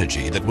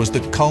strategy that was the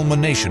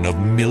culmination of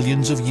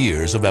millions of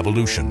years of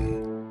evolution.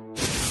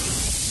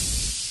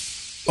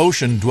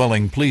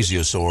 Ocean-dwelling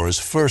plesiosaurs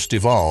first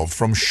evolved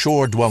from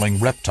shore-dwelling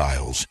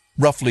reptiles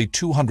roughly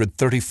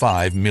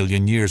 235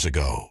 million years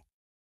ago.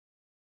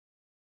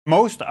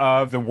 Most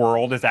of the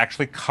world is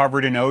actually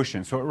covered in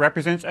ocean, so it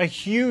represents a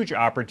huge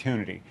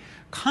opportunity.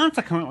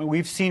 Consequently,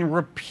 we've seen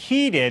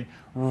repeated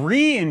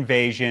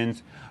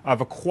re-invasions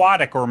of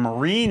aquatic or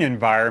marine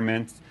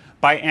environments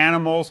by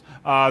animals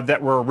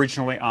that were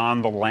originally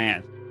on the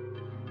land.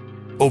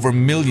 Over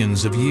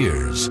millions of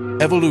years,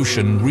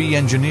 evolution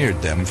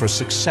re-engineered them for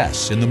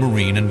success in the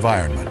marine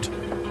environment.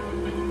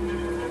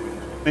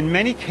 In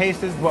many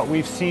cases, what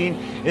we've seen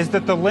is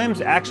that the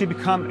limbs actually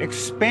become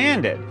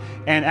expanded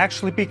and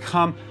actually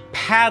become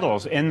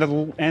paddles, and the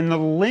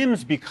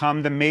limbs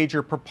become the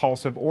major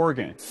propulsive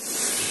organ.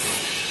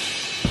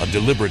 A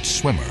deliberate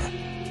swimmer,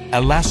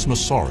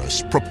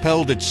 Elasmosaurus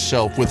propelled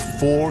itself with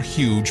 4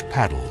 huge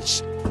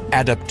paddles,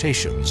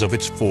 adaptations of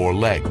its 4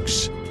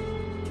 legs.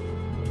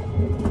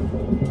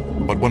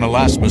 But when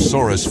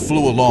Elasmosaurus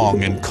flew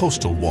along in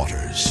coastal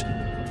waters,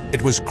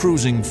 it was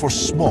cruising for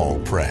small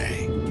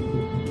prey.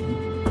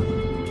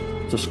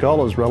 The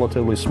skull is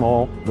relatively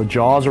small, the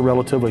jaws are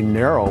relatively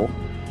narrow,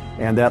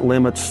 and that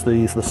limits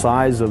the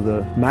size of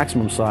the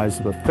maximum size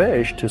of the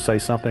fish to, say,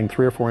 something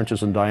 3 or 4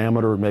 inches in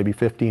diameter, maybe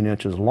 15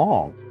 inches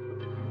long.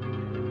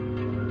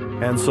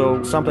 And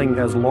so something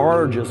as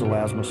large as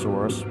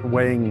Elasmosaurus,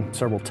 weighing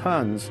several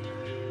tons,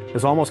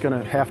 is almost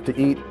going to have to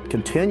eat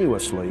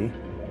continuously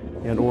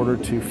in order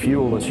to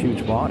fuel this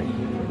huge body.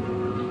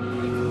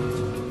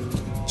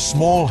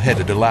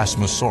 Small-headed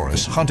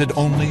Elasmosaurus hunted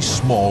only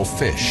small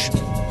fish.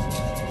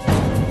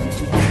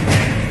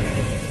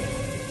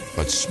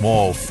 But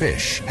small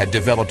fish had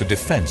developed a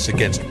defense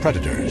against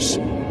predators: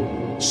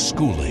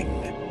 schooling.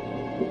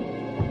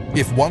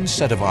 If one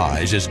set of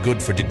eyes is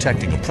good for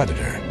detecting a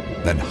predator,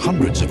 then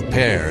hundreds of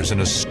pairs in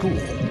a school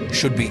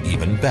should be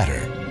even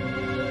better.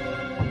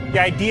 The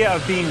idea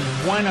of being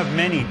one of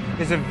many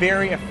is a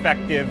very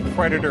effective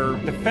predator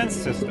defense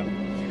system.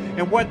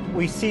 And what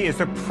we see is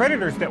the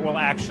predators that will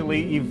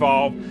actually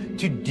evolve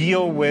to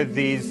deal with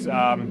these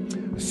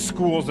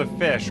schools of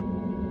fish.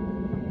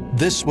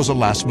 This was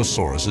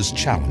Elasmosaurus's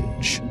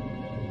challenge.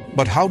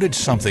 But how did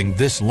something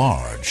this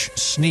large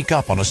sneak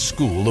up on a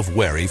school of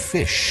wary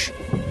fish?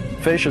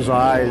 Fish's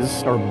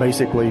eyes are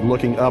basically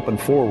looking up and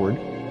forward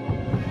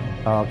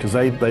because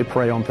they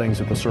prey on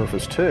things at the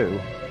surface too.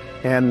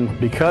 And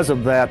because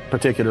of that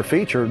particular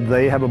feature,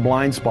 they have a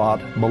blind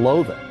spot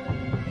below them.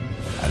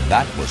 And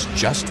that was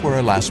just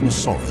where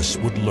Elasmosaurus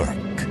would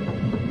lurk.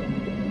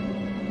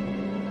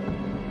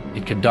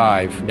 It could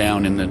dive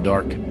down in the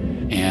dark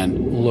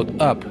and look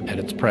up at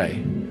its prey.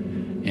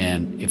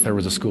 And if there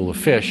was a school of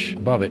fish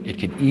above it, it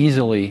could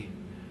easily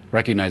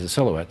recognize the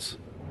silhouettes.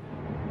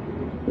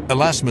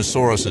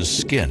 Elasmosaurus's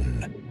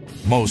skin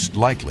most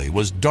likely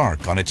was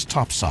dark on its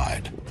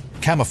topside,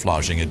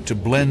 camouflaging it to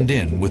blend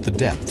in with the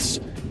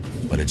depths.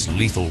 But its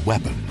lethal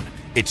weapon,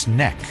 its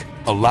neck,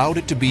 allowed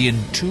it to be in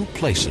 2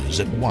 places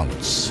at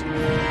once.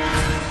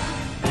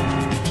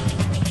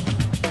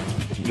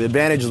 The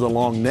advantage of the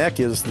long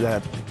neck is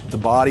that the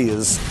body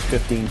is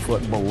 15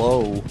 foot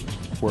below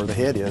where the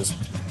head is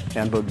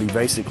and would be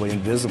basically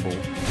invisible.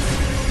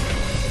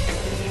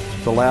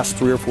 The last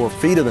 3 or 4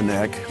 feet of the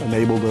neck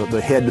enabled the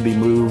head to be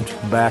moved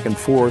back and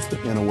forth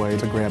in a way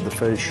to grab the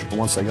fish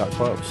once they got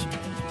close.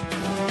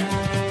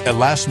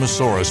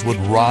 Elasmosaurus would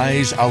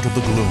rise out of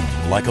the gloom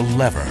like a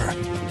lever,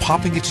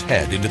 popping its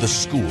head into the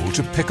school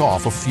to pick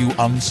off a few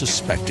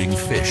unsuspecting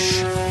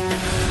fish.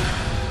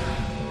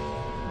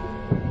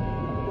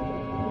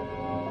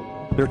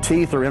 Their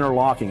teeth are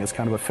interlocking. It's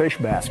kind of a fish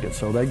basket,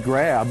 so they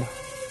grab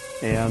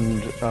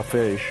a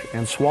fish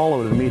and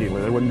swallow it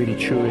immediately. There wouldn't be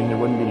any chewing, there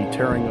wouldn't be any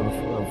tearing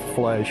of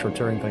flesh or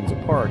tearing things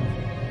apart.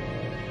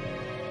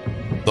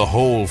 The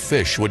whole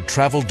fish would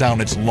travel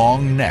down its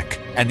long neck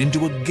and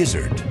into a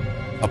gizzard,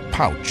 a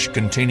pouch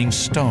containing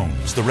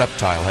stones the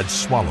reptile had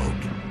swallowed.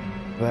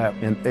 That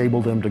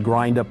enabled them to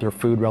grind up their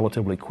food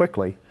relatively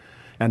quickly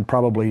and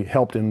probably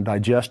helped in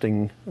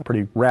digesting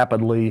pretty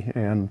rapidly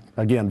and,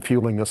 again,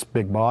 fueling this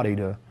big body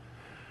to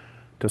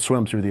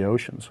swim through the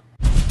oceans.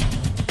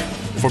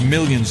 For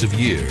millions of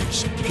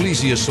years,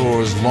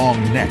 plesiosaurs'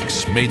 long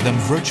necks made them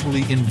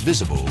virtually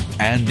invisible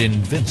and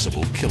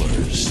invincible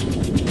killers.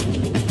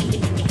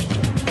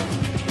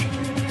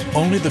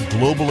 Only the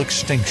global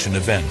extinction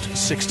event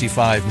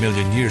 65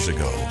 million years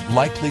ago,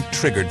 likely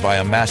triggered by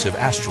a massive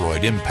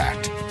asteroid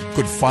impact,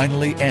 could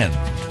finally end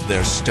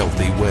their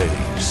stealthy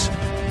ways.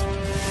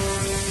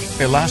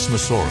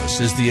 Elasmosaurus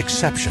is the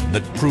exception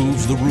that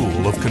proves the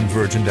rule of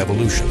convergent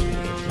evolution,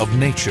 of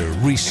nature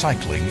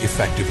recycling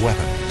effective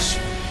weapons.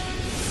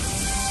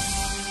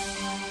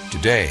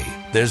 Today,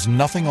 there's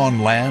nothing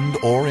on land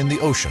or in the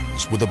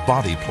oceans with a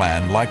body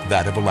plan like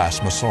that of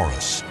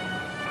Elasmosaurus.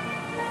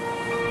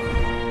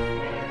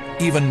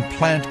 Even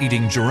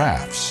plant-eating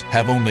giraffes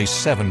have only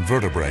 7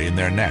 vertebrae in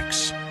their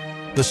necks,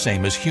 the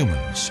same as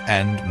humans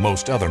and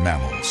most other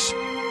mammals.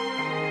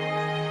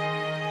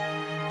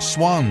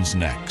 Swans'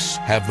 necks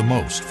have the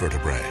most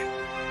vertebrae,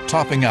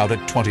 topping out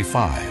at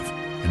 25,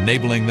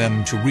 enabling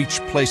them to reach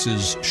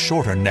places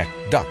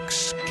shorter-necked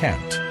ducks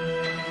can't.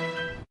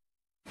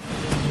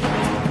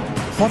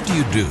 What do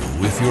you do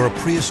if you're a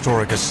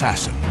prehistoric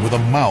assassin with a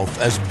mouth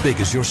as big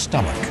as your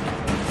stomach?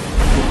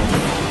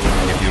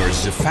 If you're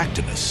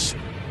Ziphachtynus,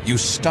 you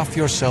stuff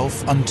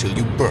yourself until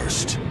you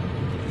burst.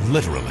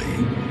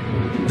 Literally.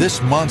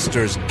 This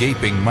monster's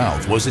gaping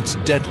mouth was its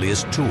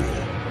deadliest tool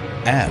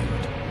and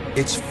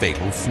its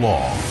fatal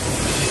flaw.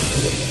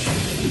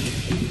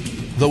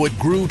 Though it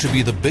grew to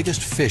be the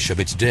biggest fish of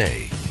its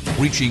day,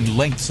 reaching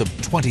lengths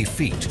of 20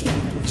 feet,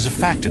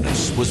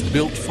 Ziphachtynus was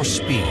built for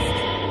speed.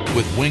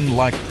 With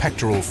wing-like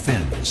pectoral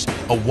fins,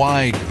 a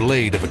wide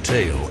blade of a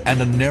tail,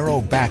 and a narrow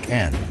back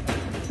end.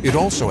 It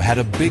also had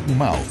a big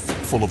mouth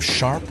full of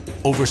sharp,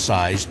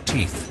 oversized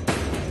teeth.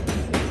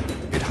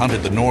 It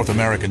hunted the North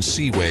American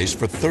seaways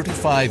for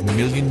 35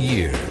 million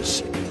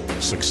years.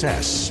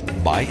 Success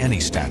by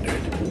any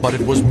standard. But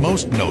it was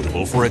most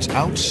notable for its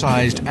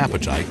outsized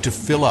appetite to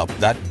fill up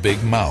that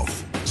big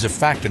mouth.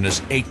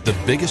 Ziphachtynus ate the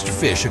biggest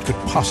fish it could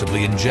possibly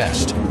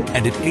ingest,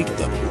 and it ate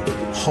them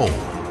whole.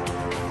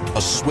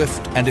 A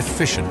swift and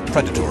efficient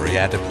predatory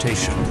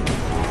adaptation.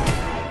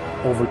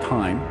 Over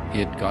time,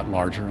 it got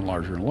larger and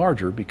larger and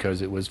larger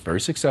because it was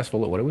very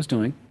successful at what it was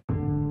doing.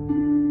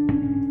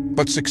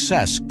 But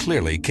success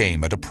clearly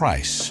came at a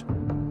price.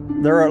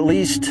 There are at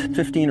least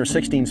 15 or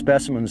 16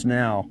 specimens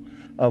now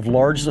of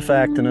large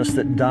Ziphachtynus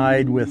that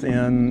died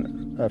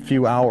within a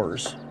few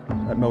hours,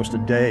 at most a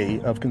day,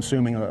 of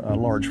consuming a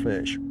large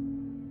fish.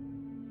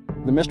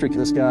 The mystery to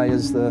this guy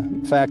is the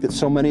fact that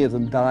so many of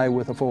them die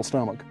with a full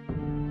stomach.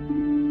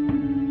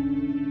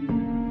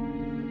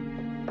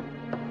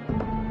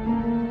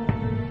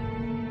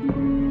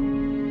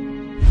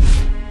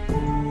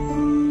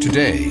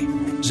 Today,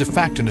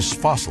 Ziphachtynus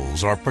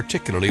fossils are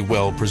particularly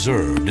well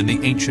preserved in the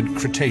ancient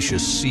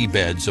Cretaceous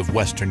seabeds of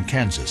western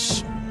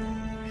Kansas.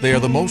 They are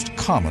the most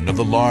common of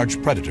the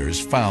large predators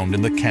found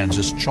in the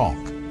Kansas chalk.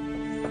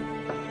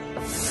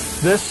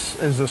 This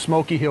is the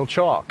Smoky Hill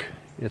chalk.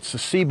 It's a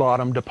sea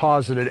bottom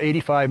deposited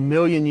 85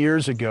 million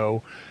years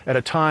ago at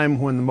a time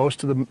when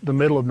most of the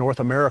middle of North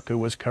America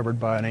was covered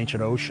by an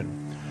ancient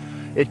ocean.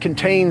 It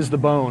contains the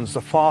bones,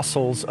 the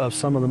fossils of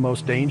some of the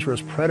most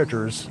dangerous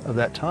predators of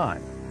that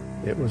time.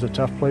 It was a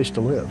tough place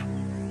to live.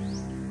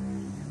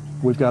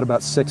 We've got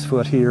about 6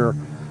 foot here.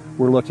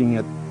 We're looking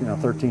at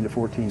 13 to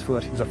 14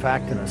 foot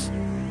Ziphachtynus.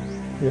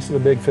 This is a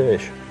big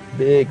fish,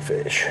 big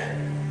fish.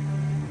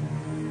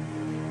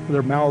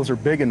 Their mouths are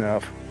big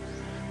enough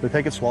that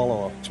they could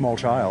swallow a small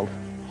child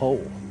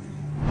whole.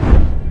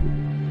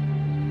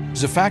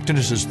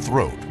 Ziphachtynus's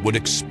throat would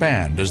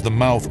expand as the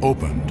mouth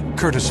opened,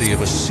 courtesy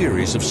of a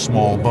series of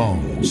small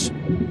bones.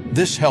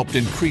 This helped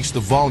increase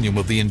the volume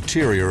of the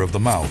interior of the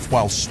mouth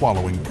while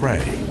swallowing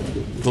prey.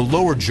 The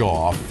lower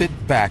jaw fit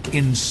back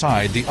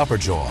inside the upper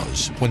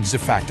jaws when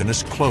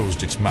Ziphachtynus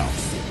closed its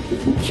mouth.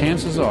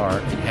 Chances are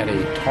it had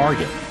a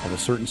target of a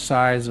certain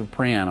size of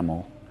prey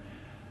animal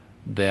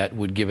that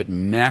would give it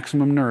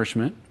maximum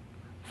nourishment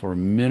for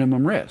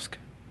minimum risk.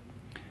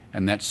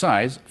 And that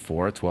size,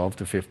 for a 12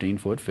 to 15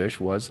 foot fish,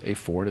 was a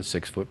 4 to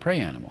 6 foot prey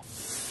animal.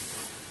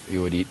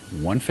 You would eat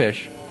one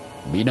fish,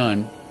 be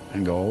done,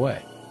 and go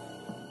away.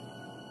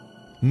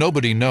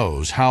 Nobody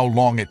knows how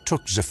long it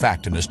took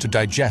Ziphachtynus to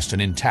digest an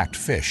intact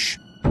fish.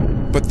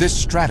 But this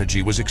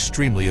strategy was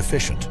extremely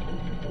efficient.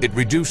 It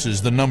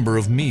reduces the number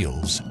of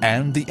meals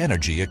and the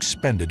energy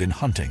expended in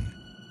hunting.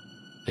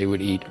 They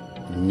would eat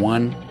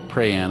one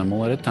prey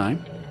animal at a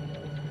time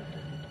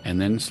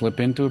and then slip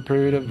into a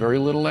period of very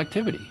little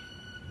activity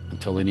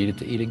until they needed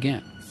to eat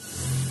again.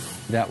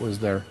 That was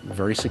their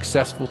very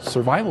successful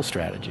survival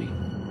strategy.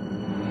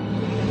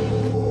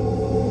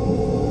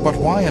 But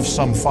why have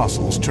some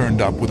fossils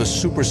turned up with a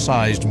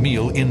supersized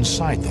meal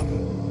inside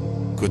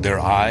them? Could their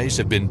eyes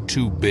have been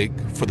too big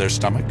for their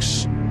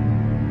stomachs?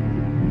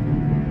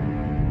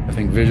 I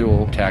think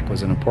visual attack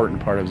was an important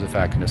part of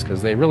Ziphachtynus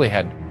because they really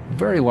had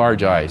very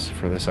large eyes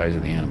for the size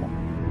of the animal.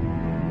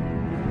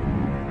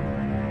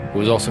 It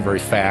was also very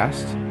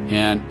fast,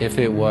 and if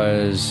it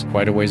was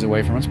quite a ways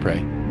away from its prey,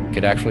 it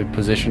could actually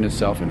position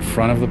itself in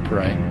front of the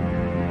prey.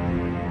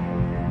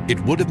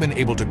 It would have been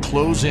able to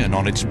close in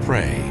on its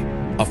prey,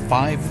 a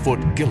 5-foot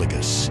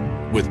gilligus,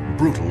 with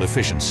brutal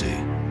efficiency.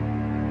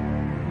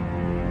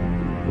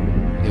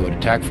 It would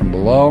attack from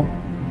below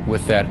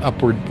with that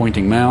upward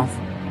pointing mouth.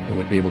 It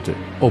would be able to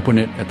open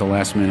it at the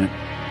last minute.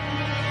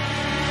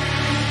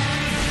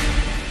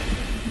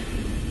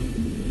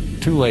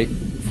 Too late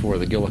for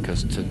the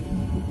gilligus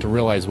to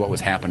realize what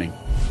was happening.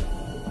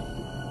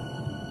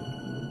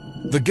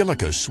 The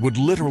gilligus would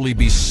literally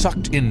be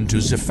sucked into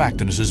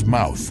Ziphachtynus's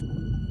mouth,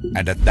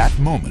 and at that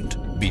moment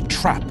be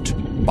trapped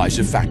by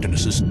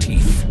Ziphachtynus's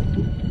teeth.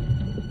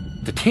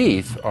 The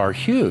teeth are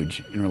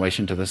huge in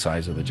relation to the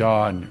size of the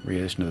jaw and in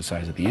relation to the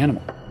size of the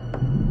animal.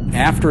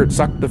 After it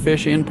sucked the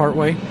fish in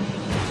partway,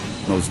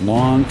 those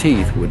long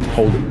teeth would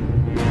hold it,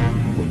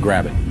 would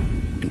grab it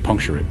and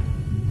puncture it,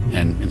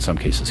 and in some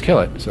cases kill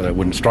it so that it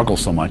wouldn't struggle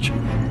so much.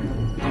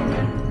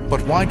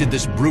 But why did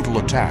this brutal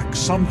attack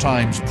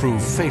sometimes prove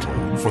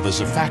fatal for the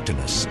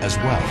Zifactinus as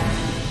well?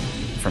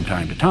 From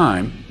time to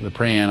time, the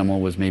prey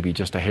animal was maybe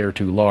just a hair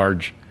too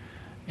large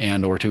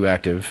and or too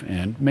active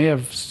and may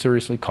have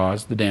seriously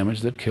caused the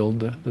damage that killed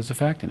the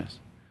Zifactinus.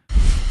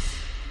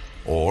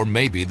 Or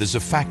maybe the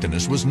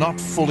Zifactinus was not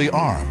fully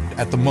armed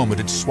at the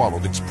moment it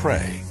swallowed its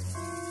prey.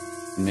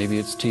 Maybe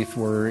its teeth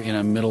were in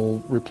a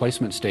middle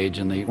replacement stage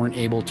and they weren't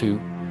able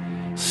to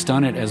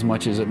stun it as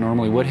much as it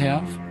normally would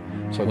have.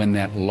 So when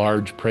that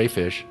large prey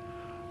fish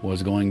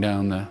was going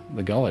down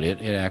the gullet,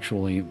 it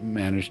actually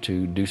managed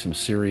to do some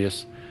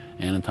serious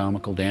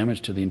anatomical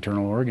damage to the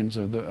internal organs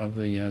of the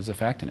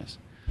Zifactinus.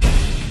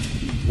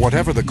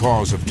 Whatever the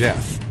cause of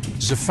death,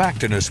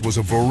 Zifactinus was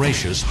a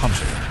voracious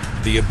hunter.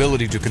 The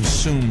ability to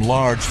consume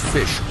large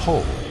fish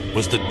whole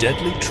was the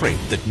deadly trait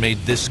that made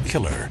this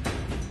killer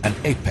an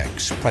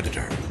apex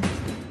predator.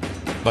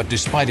 But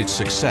despite its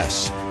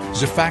success,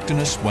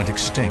 Zifactinus went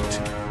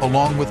extinct,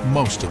 along with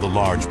most of the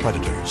large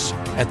predators,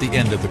 at the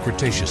end of the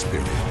Cretaceous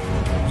period.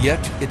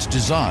 Yet its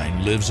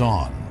design lives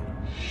on.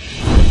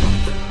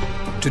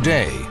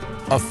 Today,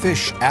 a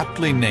fish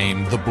aptly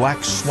named the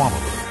black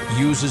swallower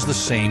uses the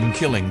same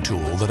killing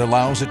tool that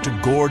allows it to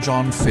gorge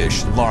on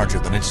fish larger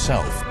than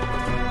itself.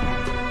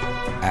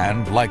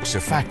 And like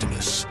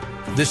Zifactinus,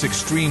 this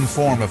extreme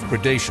form of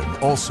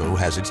predation also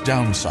has its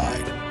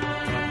downside: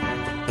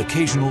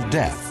 occasional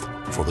death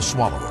for the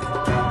swallower.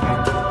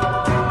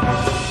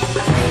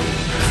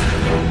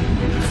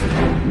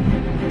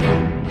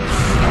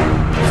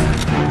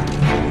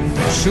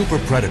 Super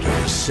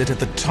predators sit at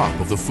the top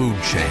of the food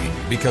chain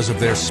because of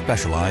their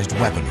specialized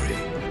weaponry,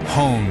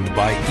 honed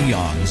by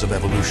eons of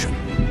evolution.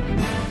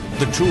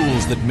 The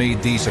tools that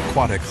made these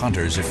aquatic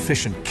hunters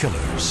efficient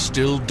killers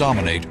still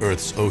dominate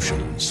Earth's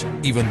oceans,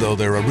 even though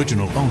their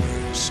original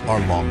owners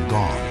are long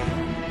gone.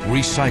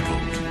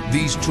 Recycled,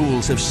 these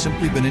tools have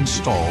simply been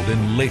installed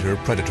in later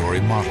predatory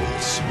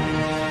models.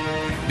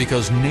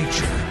 Because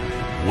nature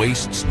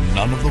wastes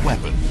none of the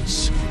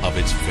weapons of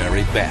its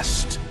very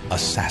best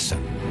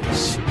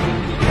assassins.